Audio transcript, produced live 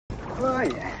How are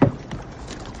you?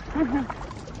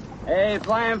 Hey,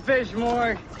 flying fish,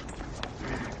 Morg.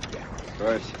 Of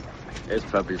course, his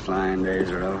puppy flying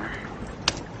days are over.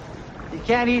 You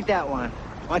can't eat that one.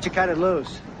 Why don't you cut it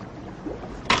loose?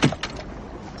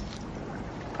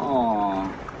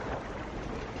 Oh.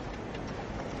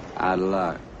 Out of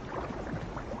luck.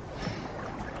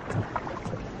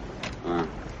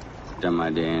 Dumb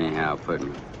idea anyhow,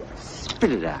 putting...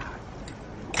 Spit it out.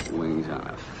 Wings on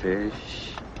a fish.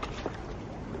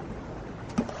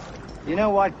 You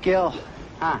know what, Gil?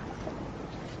 Huh?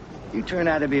 You turned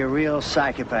out to be a real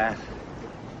psychopath.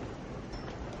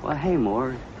 Well, hey,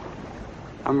 Morg.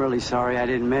 I'm really sorry I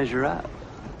didn't measure up.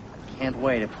 Can't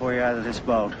wait to pour you out of this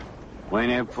boat. When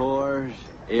it pours,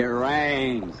 it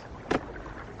rains.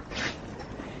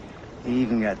 You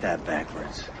even got that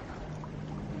backwards.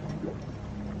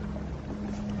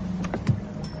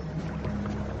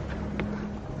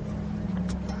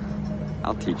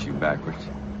 I'll teach you backwards.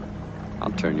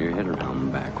 I'll turn your head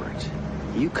around backwards.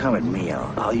 You come at me,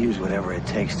 I'll use whatever it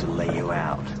takes to lay you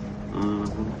out.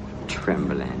 Mm-hmm.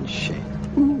 Tremble and shake.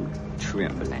 Ooh.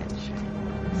 Tremble and shake.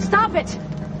 Stop it!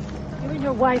 You and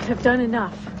your wife have done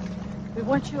enough. We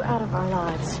want you out of our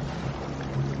lives.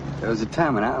 There was a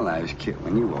time in our lives, Kit,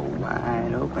 when you were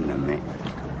wide open to me.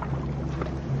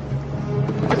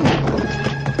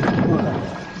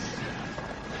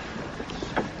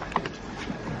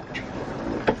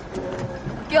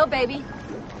 Gil, baby.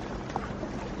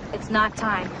 It's not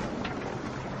time.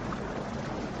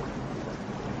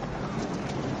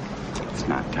 It's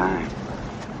not time.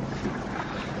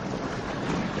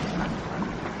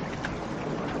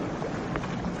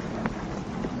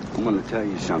 I'm gonna tell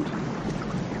you something.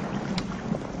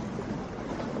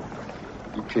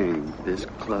 You came this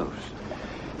close.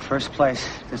 First place,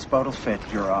 this boat'll fit.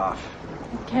 You're off.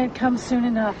 You can't come soon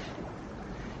enough.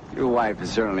 Your wife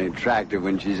is certainly attractive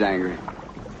when she's angry.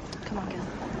 Come on, Gil.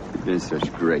 You've been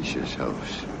such gracious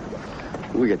hosts.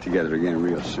 We'll get together again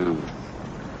real soon.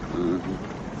 Mm-hmm.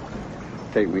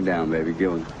 Take me down, baby.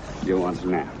 Gil wants a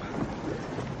nap.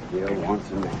 Gil wants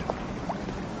a nap.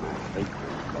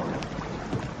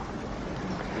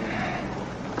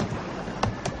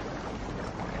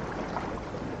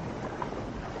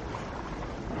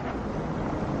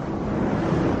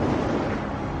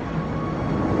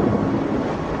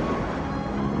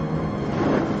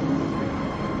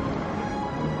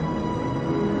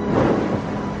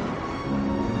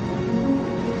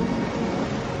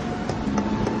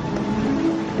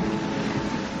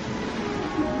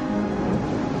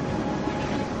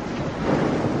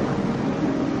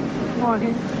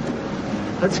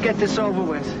 Let's get this over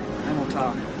with, and we'll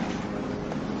talk.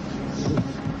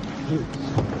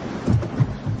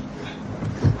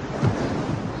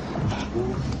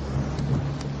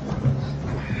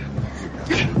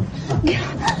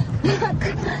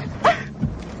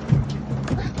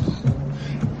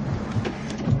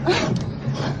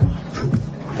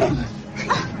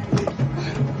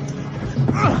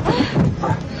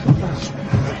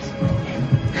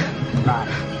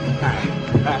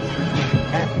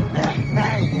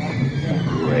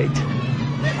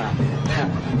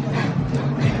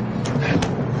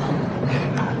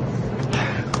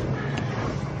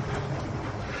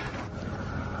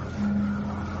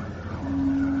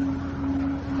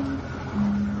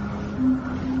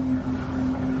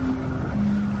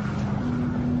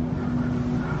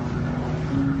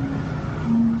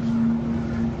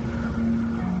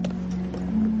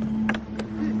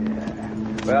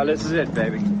 Well, this is it,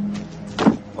 baby.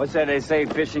 What's that they say?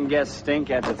 Fishing guests stink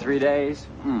after 3 days?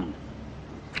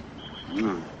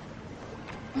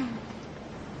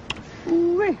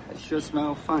 Ooh-wee, that sure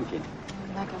smells funky.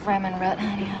 Like a ramen rut,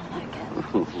 honey. I like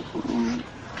it.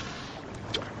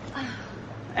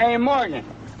 Hey, Morgan,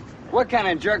 what kind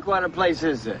of jerkwater place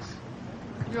is this?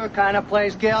 Your kind of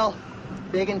place, Gil.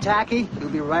 Big and tacky, you'll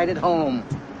be right at home.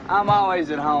 I'm always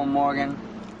at home, Morgan.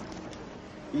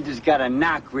 You just gotta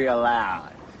knock real loud.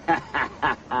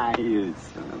 You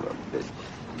son of a bitch.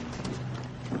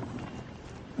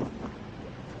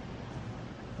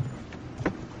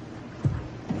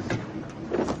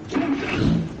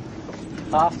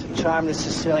 Off to charm the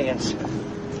Sicilians.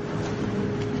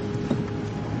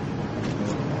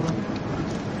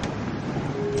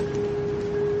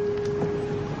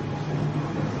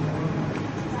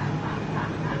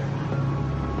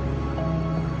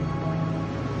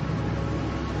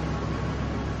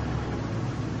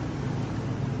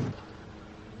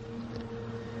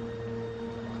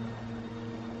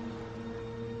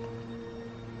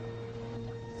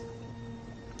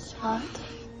 Hot.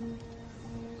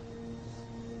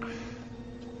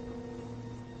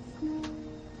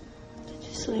 Did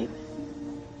you sleep?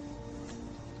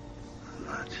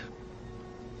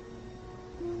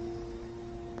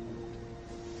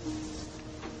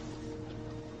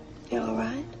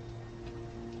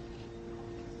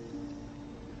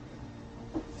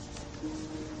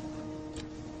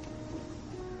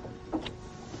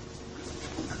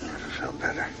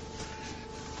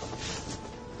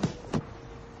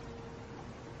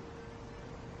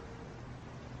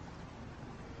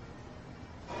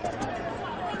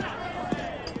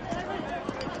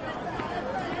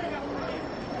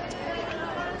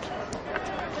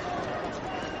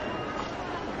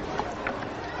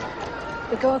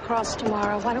 We go across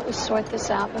tomorrow. Why don't we sort this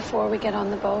out before we get on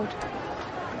the boat?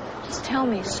 Just tell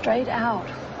me straight out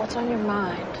what's on your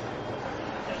mind.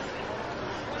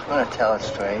 If you want to tell it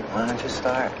straight, why don't you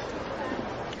start?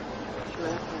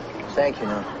 Thank you,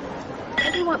 no.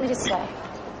 What do you want me to say?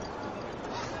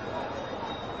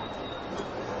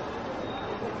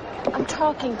 I'm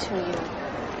talking to you.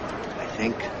 I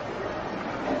think.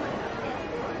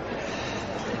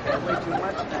 Way too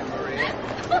much then, Maria.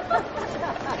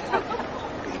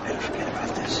 You better forget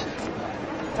about this.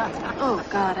 Oh,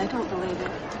 God, I don't believe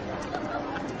it.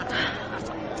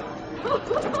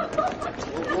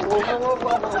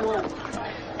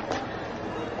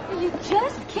 You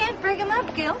just can't bring him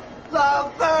up, Gil.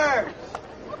 Lovebirds!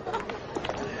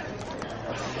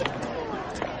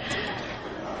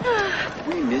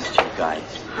 We missed you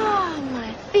guys. Oh,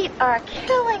 my feet are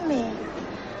killing me.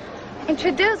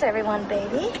 Introduce everyone,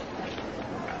 baby.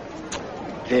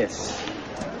 This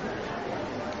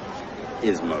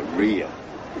is Maria.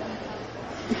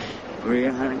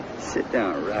 Maria, honey, sit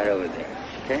down right over there,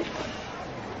 okay?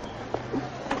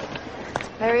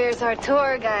 Maria's our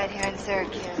tour guide here in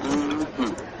Syracuse. Mm-hmm.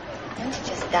 Don't you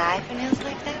just die for nails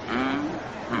like that?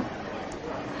 Mm-hmm.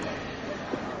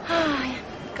 Oh, yeah.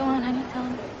 Go on, honey, tell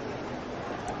him.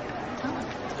 Tell him.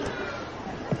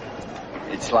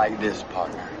 It's like this,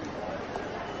 partner.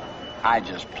 I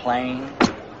just plain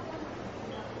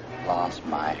lost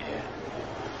my head.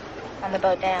 On the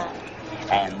boat down.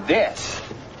 And this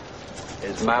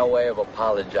is my way of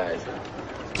apologizing.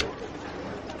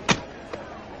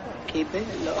 Keep it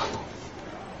low.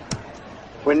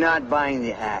 We're not buying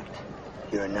the act.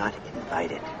 You're not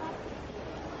invited.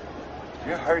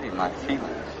 You're hurting my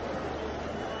feelings.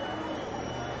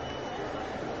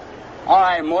 All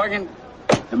right, Morgan.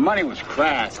 The money was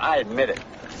crass. I admit it.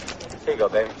 Here you go,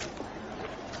 baby.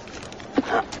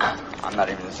 I'm not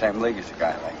even the same league as a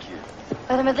guy like you.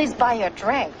 Let him at least buy you a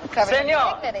drink. Cover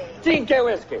Senor! dignity. 15K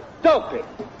whiskey. Dope it.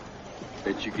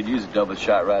 Bet you could use a double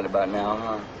shot right about now,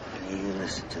 huh? You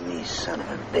listen to me, son of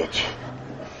a bitch.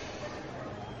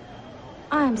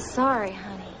 I'm sorry,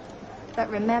 honey. But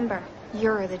remember,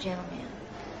 you're the gentleman.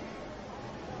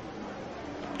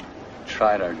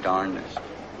 Tried our darndest.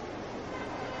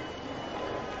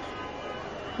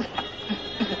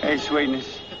 Hey,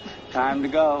 sweetness. Time to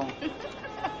go.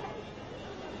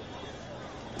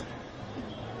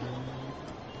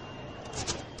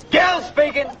 Gil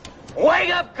speaking. Wake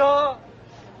up, call.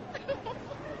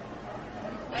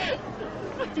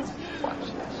 Watch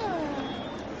this.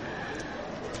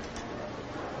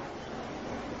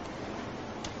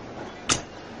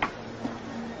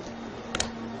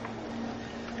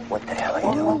 What the hell are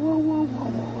you doing?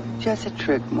 Whoa. Just a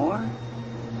trick, more.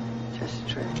 Just a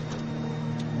trick.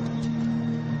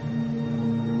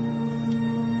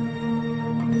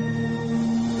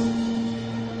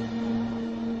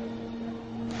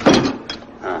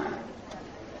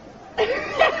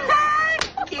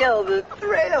 Kill the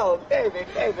thrill, baby.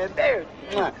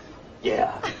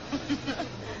 Yeah.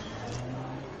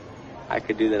 I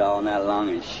could do that all night long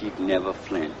and she'd never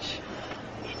flinch.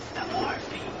 It's the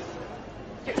morphine.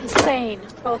 You're insane,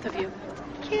 both of you.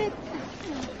 Kid.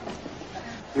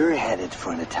 You're headed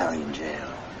for an Italian jail.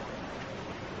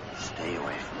 Stay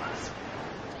away from us.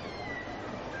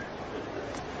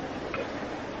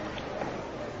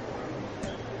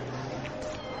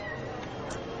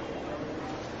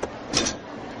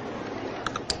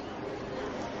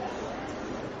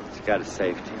 It's got a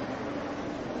safety.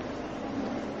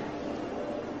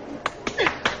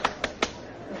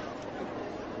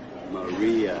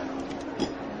 Maria.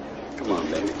 Come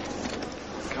on, baby.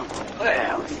 Come on.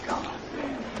 There we go.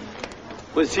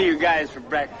 We'll see you guys for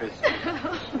breakfast.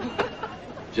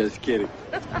 Just kidding.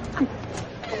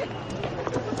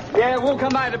 Yeah, we'll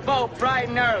come by the boat bright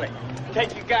and early.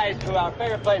 Take you guys to our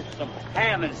favorite place for some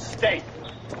ham and steak.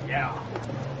 Yeah.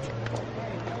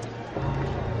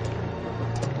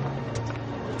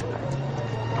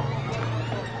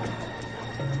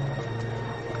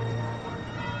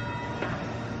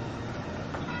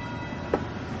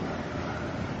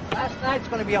 Last night's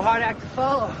gonna be a hard act to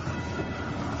follow.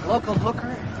 Local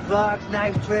hooker, vlogs,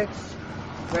 knife tricks,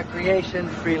 recreation,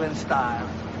 Freeland style.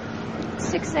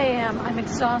 6 a.m. I'm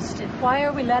exhausted. Why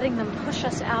are we letting them push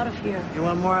us out of here? You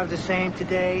want more of the same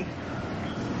today?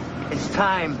 It's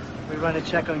time we run a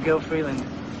check on Gil Freeland.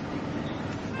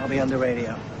 I'll be on the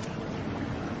radio.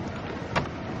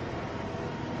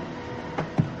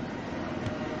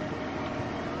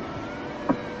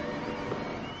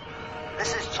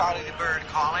 This is Charlie the Bird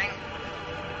calling.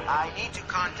 I need to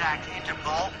contact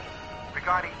Interpol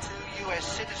regarding 2 U.S.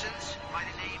 citizens by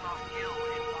the name of Gil.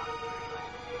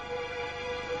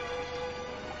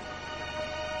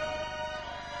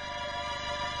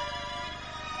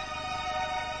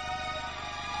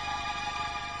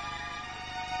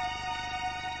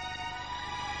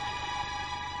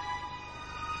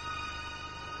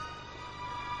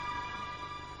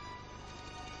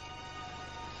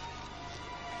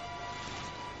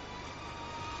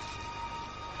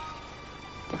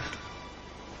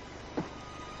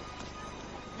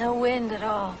 No wind at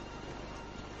all.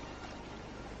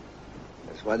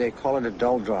 That's why they call it a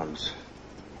doldrums.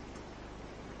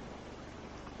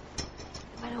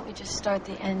 Why don't we just start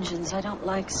the engines? I don't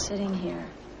like sitting here.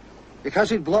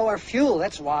 Because we'd blow our fuel,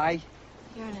 that's why.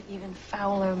 You're in an even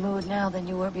fouler mood now than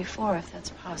you were before, if that's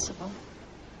possible.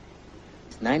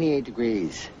 It's 98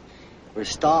 degrees. We're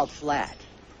stalled flat.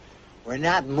 We're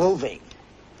not moving.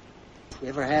 If we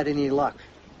ever had any luck,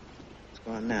 it's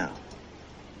gone now.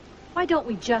 Why don't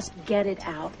we just get it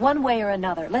out, one way or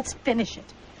another? Let's finish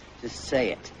it. Just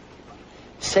say it.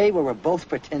 Say where we're both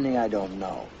pretending I don't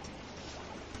know.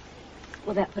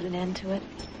 Will that put an end to it?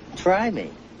 Try me.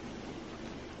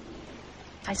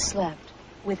 I slept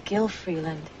with Gil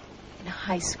Freeland in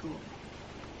high school.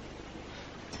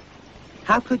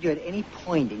 How could you at any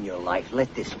point in your life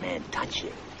let this man touch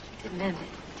you? Didn't end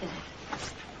it, did it?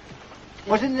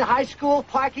 Was it in the high school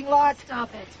parking lot?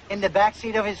 Stop it. In the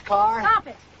backseat of his car? Stop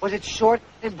it. Was it short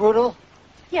and brutal?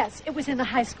 Yes, it was in the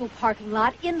high school parking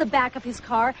lot, in the back of his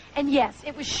car, and yes,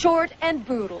 it was short and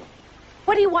brutal.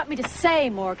 What do you want me to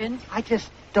say, Morgan? I just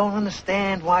don't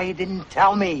understand why you didn't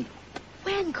tell me.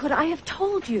 When could I have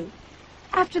told you?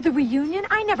 After the reunion,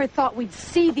 I never thought we'd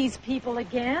see these people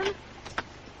again.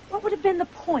 What would have been the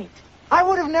point? I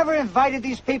would have never invited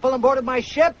these people on board of my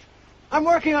ship. I'm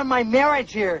working on my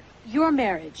marriage here. Your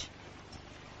marriage.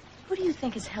 Who do you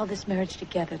think has held this marriage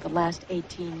together the last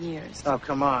 18 years? Oh,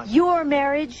 come on. Your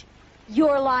marriage,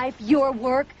 your life, your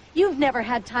work. You've never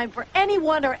had time for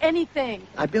anyone or anything.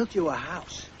 I built you a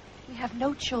house. We have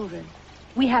no children.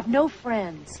 We have no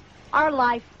friends. Our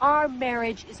life, our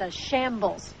marriage is a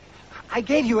shambles. I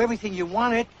gave you everything you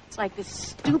wanted. It's like this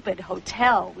stupid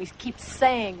hotel we keep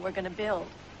saying we're going to build.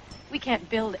 We can't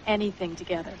build anything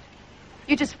together.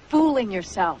 You're just fooling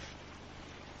yourself.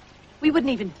 We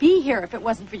wouldn't even be here if it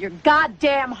wasn't for your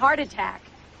goddamn heart attack.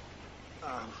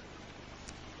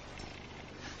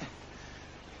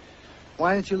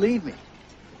 Why didn't you leave me?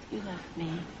 You left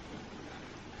me.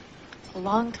 A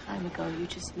long time ago, you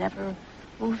just never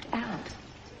moved out.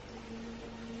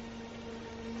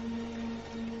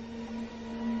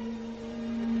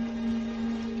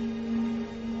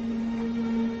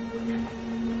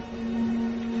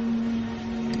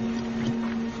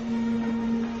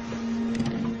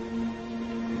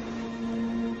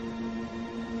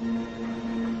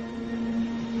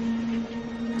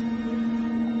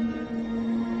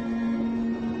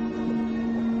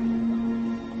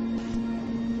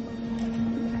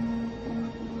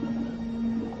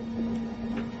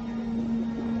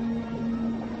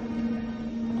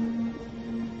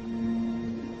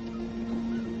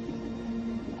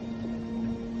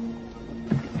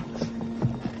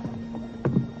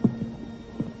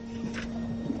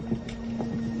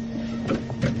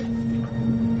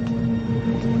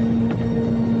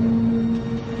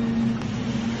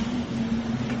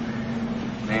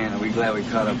 Glad we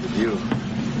caught up with you.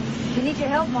 We need your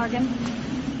help, Morgan.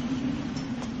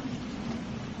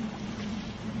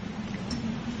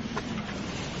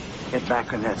 Get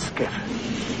back on that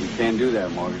skiff. We can't do that,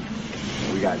 Morgan.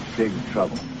 We got big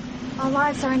trouble. Our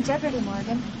lives are in jeopardy,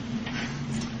 Morgan.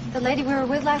 The lady we were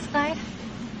with last night,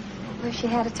 where she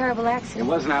had a terrible accident.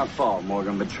 It wasn't our fault,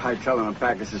 Morgan, but try telling a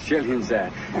pack of Sicilians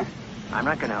that. I'm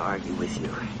not going to argue with you.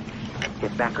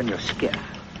 Get back on your skiff.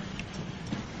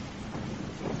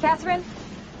 Catherine,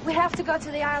 we have to go to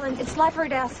the island. It's life or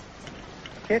death.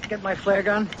 Kit, get my flare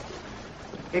gun.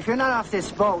 If you're not off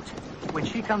this boat, when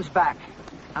she comes back,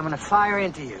 I'm going to fire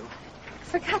into you.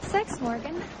 For God's sakes,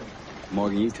 Morgan.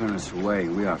 Morgan, you turn us away.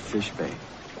 We are fish bait.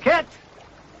 Kit!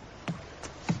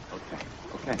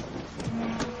 Okay.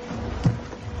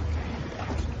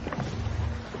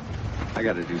 I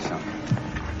got to do something.